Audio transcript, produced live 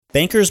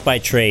Bankers by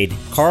trade,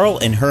 Carl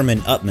and Herman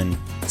Upmann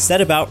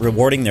set about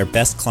rewarding their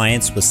best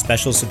clients with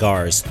special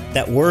cigars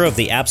that were of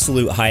the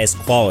absolute highest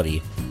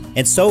quality,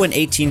 and so in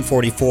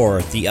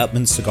 1844 the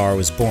Upmann cigar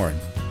was born.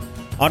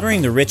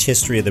 Honoring the rich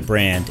history of the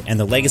brand and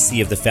the legacy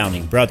of the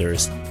founding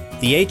brothers,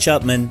 the H.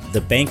 Upmann,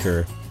 the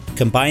Banker,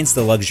 combines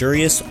the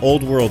luxurious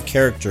old-world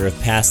character of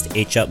past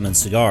H. Upmann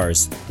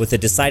cigars with a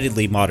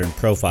decidedly modern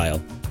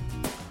profile.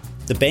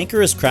 The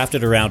Banker is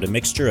crafted around a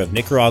mixture of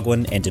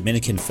Nicaraguan and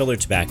Dominican filler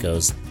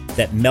tobaccos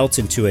that melt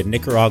into a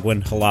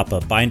Nicaraguan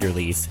Jalapa binder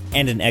leaf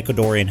and an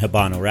Ecuadorian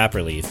Habano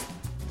wrapper leaf.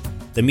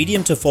 The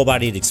medium to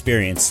full-bodied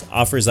experience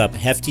offers up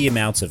hefty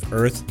amounts of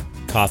earth,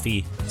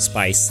 coffee,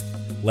 spice,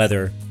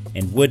 leather,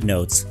 and wood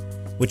notes,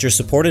 which are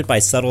supported by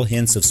subtle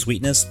hints of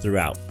sweetness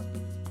throughout.